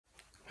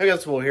Hey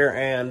guys, Will here,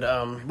 and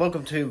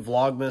welcome to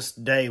Vlogmas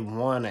Day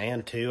 1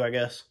 and 2, I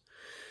guess.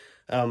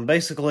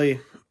 Basically,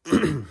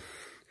 I'm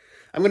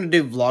going to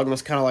do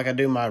Vlogmas kind of like I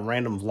do my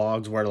random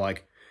vlogs where,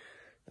 like,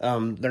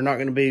 they're not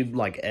going to be,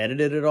 like,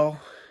 edited at all.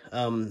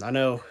 I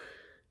know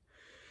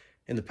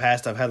in the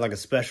past I've had, like, a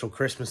special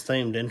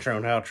Christmas-themed intro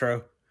and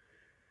outro,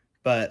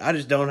 but I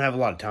just don't have a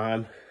lot of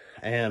time,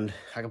 and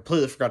I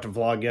completely forgot to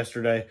vlog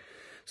yesterday,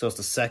 so it's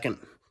the 2nd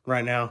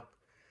right now.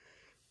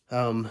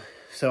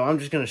 So I'm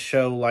just going to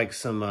show, like,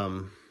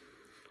 some,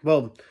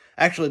 well,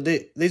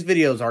 actually, these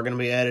videos are going to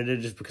be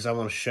edited just because I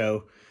want to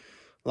show,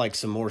 like,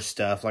 some more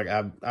stuff. Like,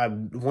 I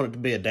want it to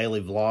be a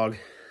daily vlog,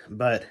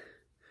 but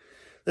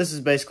this is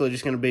basically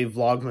just going to be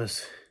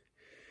Vlogmas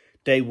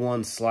Day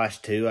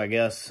 1/2, I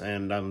guess,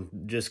 and I'm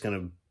just going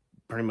to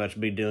pretty much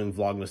be doing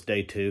Vlogmas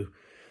Day 2,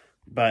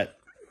 but,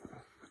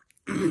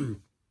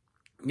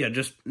 yeah,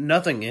 just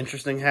nothing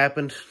interesting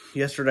happened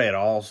yesterday at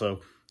all, so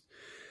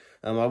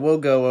I will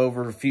go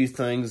over a few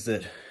things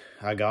that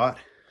I got.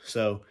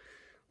 So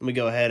let me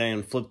go ahead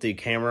and flip the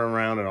camera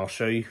around and I'll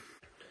show you.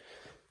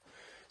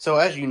 So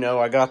as you know,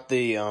 I got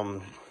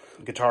the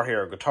Guitar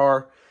Hero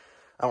guitar.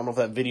 I don't know if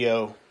that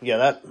video,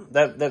 yeah,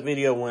 that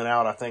video went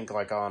out, I think,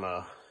 like on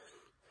I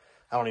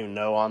don't even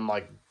know, on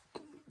like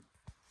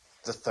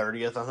the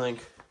 30th, I think.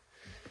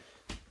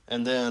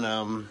 And then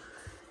I'm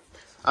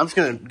just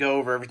going to go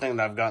over everything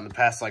that I've got in the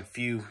past, like,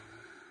 few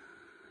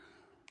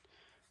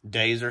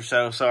days or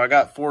so. So I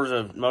got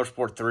Forza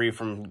Motorsport 3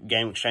 from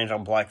Game Exchange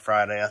on Black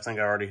Friday. I think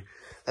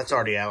that's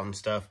already out and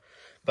stuff.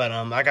 But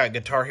I got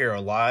Guitar Hero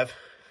Live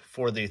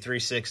for the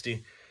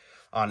 360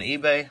 on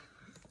eBay.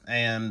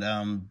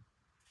 And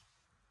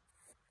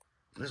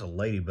there's a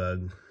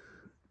ladybug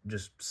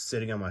just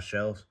sitting on my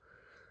shelves.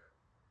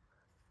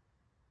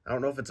 I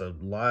don't know if it's a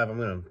live. I'm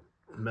going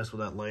to mess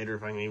with that later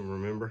if I can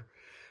even remember.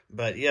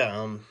 But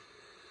yeah,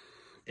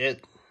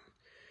 it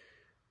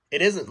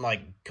isn't,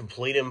 like,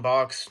 complete in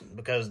box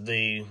because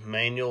the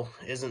manual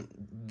isn't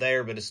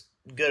there, but it's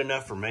good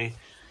enough for me.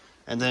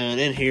 And then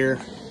in here,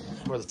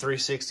 where the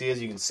 360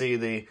 is, you can see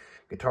the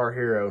Guitar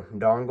Hero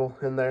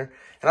dongle in there.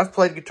 And I've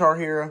played Guitar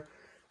Hero,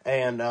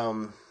 and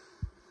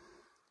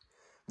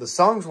the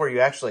songs where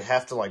you actually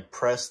have to, like,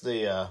 press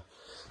the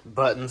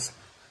buttons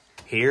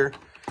here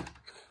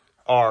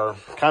are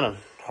kind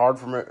of hard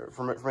for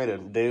me to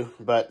do.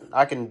 But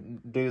I can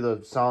do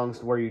the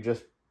songs where you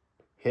just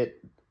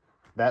hit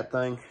that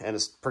thing, and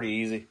it's pretty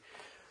easy.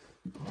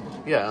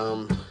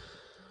 Yeah,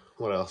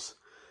 what else?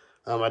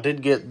 I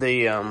did get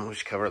the, we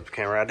should cover up the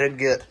camera. I did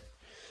get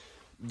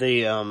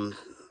the,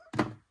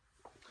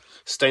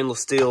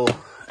 stainless steel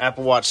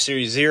Apple Watch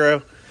Series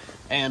 0,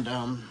 and,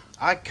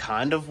 I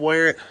kind of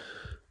wear it.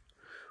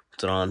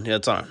 What's it on? Yeah,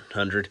 it's on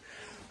 100.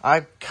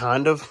 I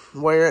kind of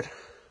wear it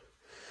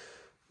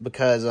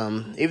because,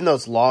 even though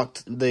it's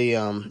locked,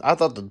 I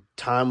thought the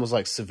time was,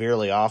 like,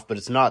 severely off, but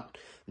it's not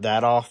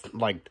that off.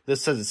 Like,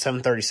 this says it's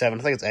 7:37.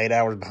 I think it's 8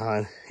 hours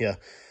behind. Yeah,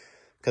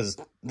 because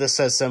this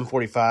says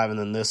 7:45 and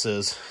then this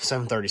is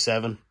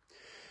 7:37.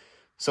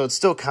 So it's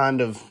still kind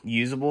of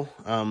usable.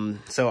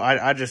 So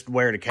I just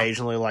wear it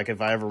occasionally. Like,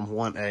 if I ever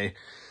want a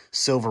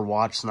silver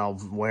watch, then I'll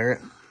wear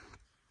it.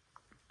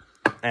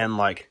 And,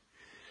 like,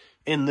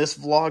 in this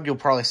vlog, you'll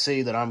probably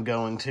see that I'm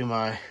going to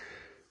my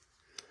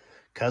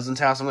cousin's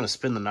house. I'm going to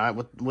spend the night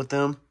with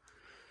them.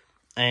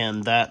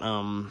 And that,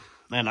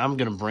 and I'm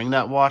going to bring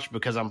that watch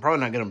because I'm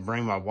probably not going to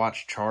bring my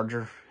watch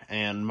charger.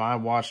 And my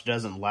watch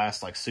doesn't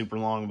last, like, super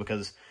long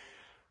because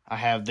I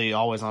have the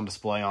always on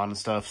display on and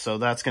stuff. So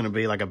that's going to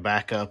be like a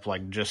backup,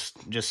 like, just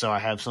so I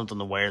have something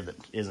to wear that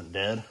isn't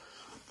dead.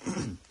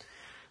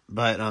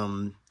 But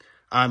I'm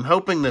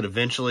hoping that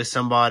eventually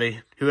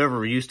somebody,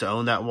 whoever used to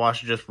own that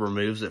watch, just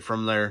removes it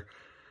from their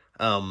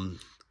iCloud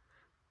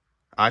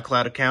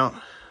account,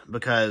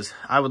 because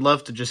I would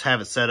love to just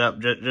have it set up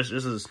just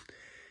as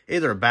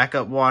either a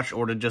backup watch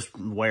or to just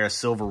wear a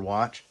silver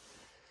watch,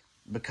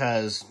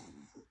 because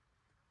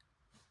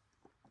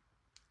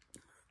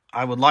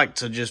I would like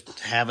to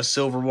just have a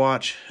silver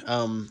watch.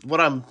 What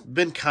I've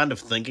been kind of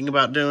thinking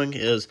about doing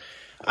is,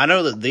 I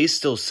know that these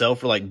still sell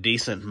for, like,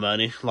 decent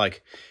money,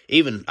 like,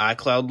 even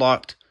iCloud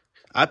locked.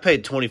 I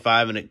paid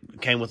 $25 and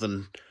it came with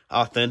an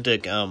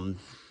authentic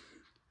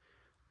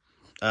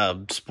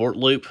sport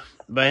loop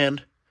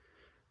band,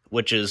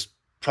 which is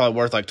probably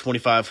worth like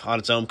 $25 on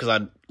its own, because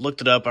I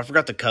looked it up. I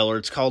forgot the color.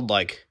 It's called,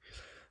 like,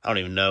 I don't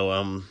even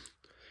know.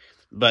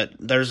 But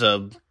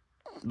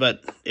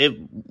it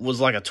was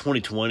like a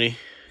 2020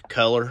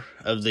 color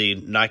of the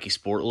Nike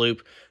Sport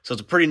Loop. So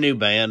it's a pretty new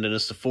band, and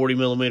it's the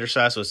 40mm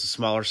size, so it's a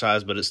smaller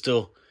size, but it's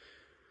still,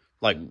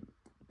 like,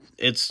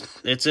 it's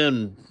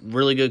in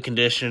really good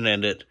condition,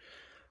 and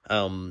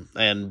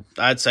and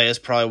I'd say it's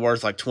probably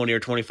worth like 20 or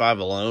 25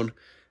 alone.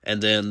 And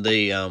then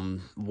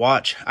the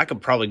watch, I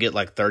could probably get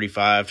like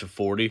 35 to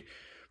 40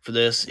 for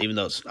this, even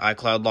though it's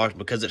iCloud locked,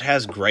 because it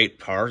has great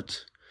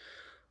parts.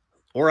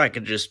 Or I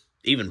could just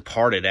even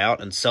part it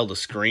out and sell the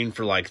screen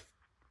for like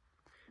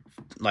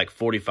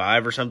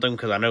 45 or something,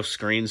 because I know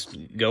screens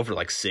go for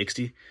like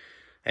 60.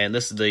 And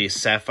this is the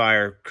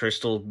sapphire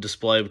crystal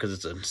display because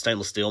it's a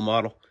stainless steel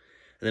model.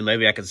 And then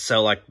maybe I could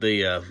sell like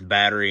the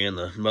battery and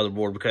the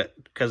motherboard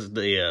because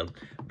the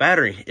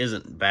battery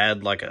isn't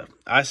bad. Like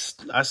I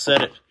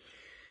set it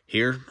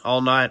here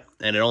all night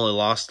and it only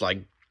lost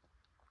like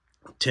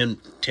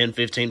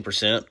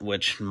 15%,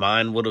 which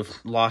mine would have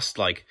lost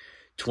like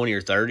 20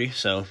 or 30.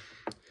 So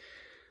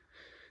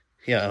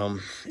yeah,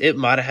 it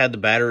might have had the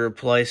battery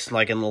replaced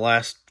like in the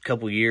last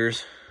couple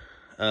years.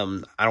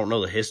 I don't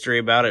know the history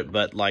about it,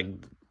 but like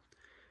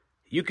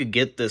you could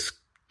get this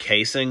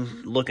casing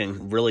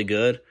looking really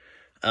good.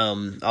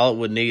 All it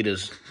would need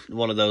is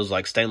one of those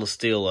like stainless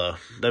steel,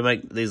 they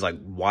make these like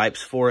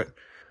wipes for it.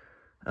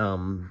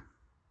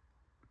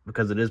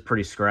 Because it is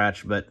pretty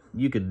scratched, but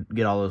you could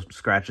get all those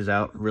scratches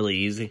out really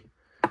easy.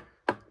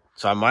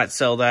 So I might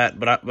sell that,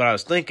 but I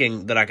was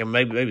thinking that I can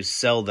maybe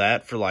sell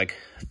that for like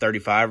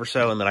 35 or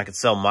so, and then I could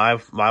sell my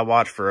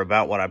watch for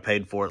about what I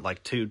paid for it,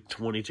 like $220,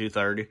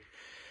 $230,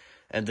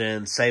 and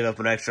then save up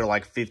an extra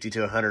like $50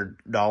 to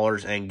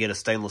 $100 and get a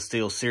stainless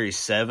steel Series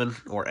 7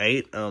 or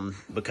 8,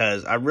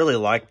 because I really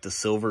like the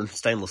silver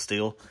stainless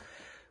steel.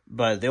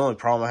 But the only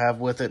problem I have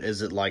with it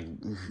is that like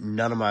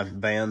none of my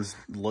bands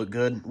look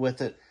good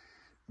with it.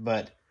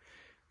 But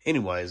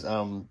anyways, I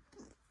don't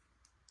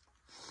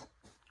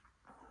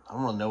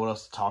really know what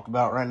else to talk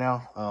about right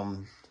now.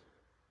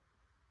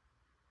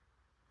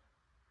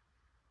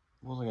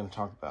 What was I going to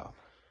talk about?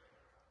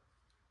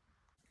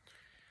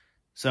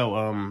 So,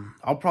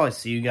 I'll probably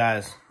see you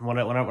guys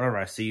whenever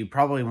I see you.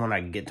 Probably when I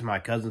get to my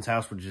cousin's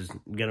house, which is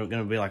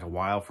gonna be like a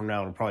while from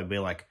now. It'll probably be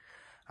like,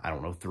 I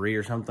don't know, 3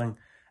 or something.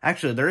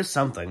 Actually, there is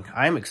something.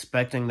 I am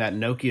expecting that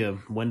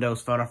Nokia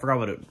Windows phone. I forgot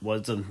what it was.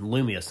 It's a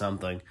Lumia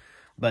something.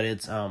 But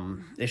it's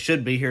it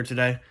should be here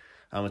today.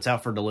 It's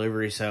out for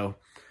delivery, so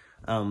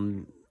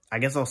I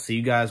guess I'll see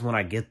you guys when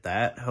I get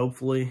that.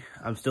 Hopefully,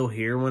 I'm still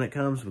here when it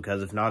comes,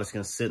 because if not, it's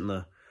gonna sit in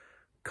the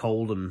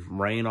cold and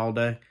rain all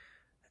day.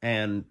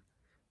 And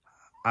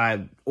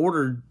I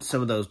ordered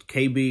some of those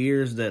KB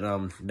ears that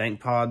Dank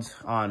Pods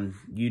on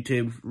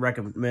YouTube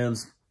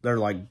recommends. They're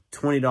like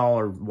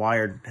 $20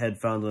 wired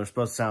headphones, and they're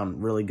supposed to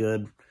sound really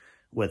good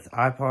with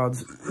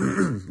iPods.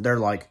 They're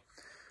like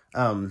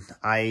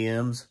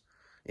IEMs.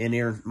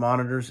 In-ear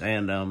monitors,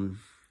 and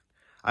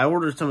I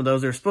ordered some of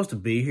those. They're supposed to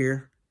be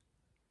here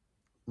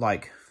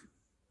like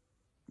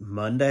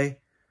Monday,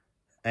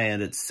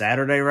 and it's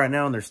Saturday right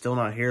now, and they're still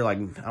not here. Like,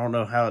 I don't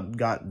know how it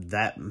got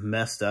that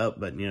messed up,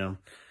 but you know,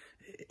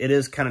 it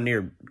is kind of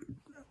near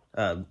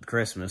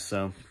Christmas,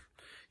 so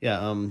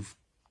yeah.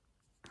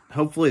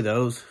 Hopefully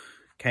those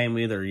came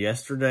either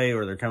yesterday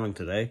or they're coming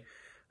today,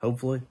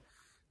 hopefully,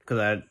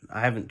 because I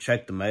haven't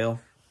checked the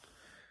mail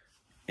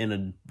in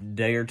a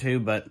day or two.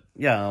 But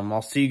yeah,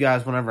 I'll see you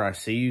guys whenever I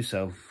see you.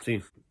 So see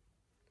you.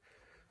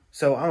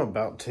 So I'm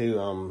about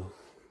to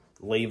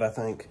leave, I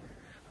think.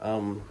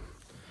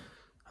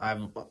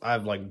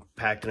 I've like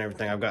packed and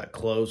everything. I've got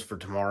clothes for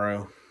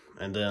tomorrow,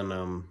 and then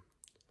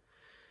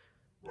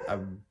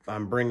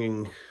I'm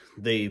bringing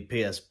the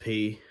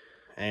PSP,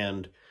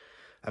 and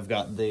I've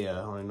got the I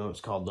don't know what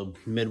it's called, the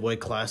Midway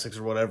Classics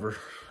or whatever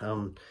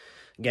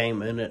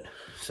game in it.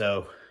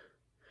 So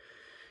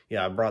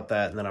yeah, I brought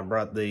that, and then I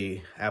brought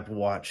the Apple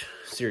Watch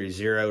Series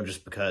 0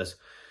 just because,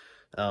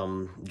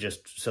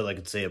 just so they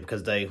could see it,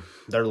 because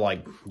they're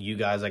like you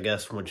guys, I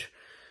guess,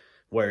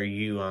 where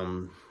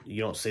you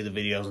you don't see the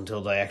videos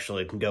until they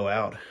actually go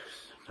out.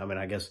 I mean,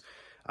 I guess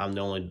I'm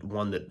the only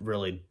one that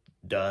really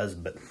does,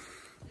 but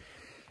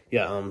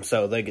yeah,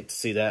 so they get to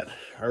see that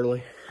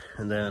early.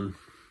 And then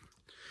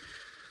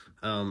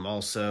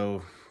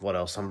also, what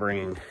else? I'm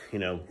bringing, you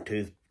know,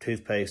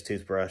 toothpaste,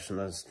 toothbrush,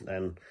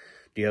 and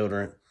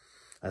deodorant.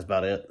 That's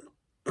about it.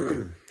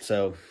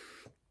 So,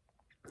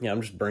 yeah,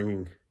 I'm just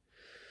bringing,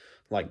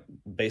 like,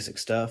 basic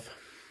stuff.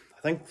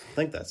 I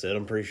think that's it.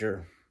 I'm pretty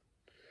sure.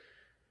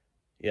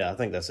 Yeah, I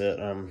think that's it.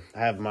 I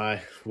have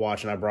my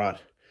watch, and I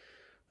brought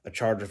a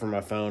charger for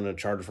my phone and a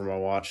charger for my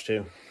watch,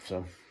 too.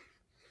 So,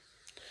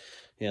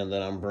 yeah, and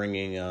then I'm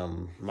bringing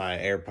my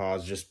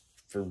AirPods just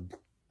for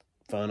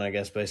fun, I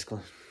guess, basically.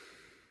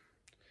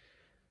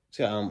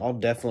 So, yeah, I'll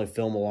definitely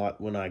film a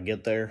lot when I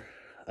get there.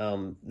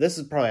 This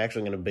is probably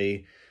actually going to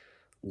be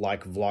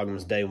like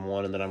Vlogmas Day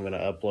 1, and then I'm going to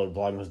upload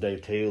Vlogmas Day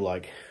 2,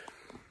 like,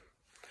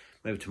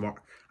 maybe tomorrow.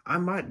 I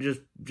might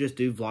just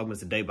do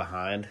Vlogmas a day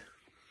behind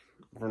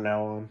from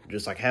now on.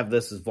 Just, like, have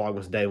this as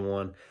Vlogmas Day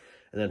 1,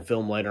 and then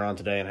film later on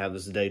today and have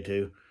this as Day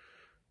 2.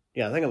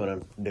 Yeah, I think I'm going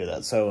to do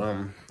that. So,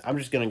 I'm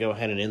just going to go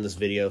ahead and end this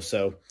video.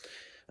 So,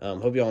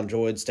 hope y'all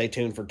enjoyed. Stay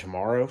tuned for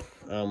tomorrow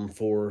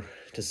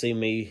to see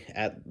me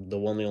at the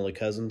One and Only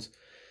Cousins.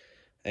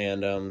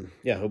 And,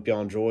 yeah, hope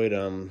y'all enjoyed.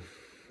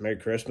 Merry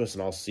Christmas,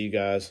 and I'll see you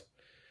guys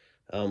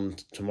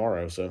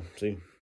tomorrow. So, see you.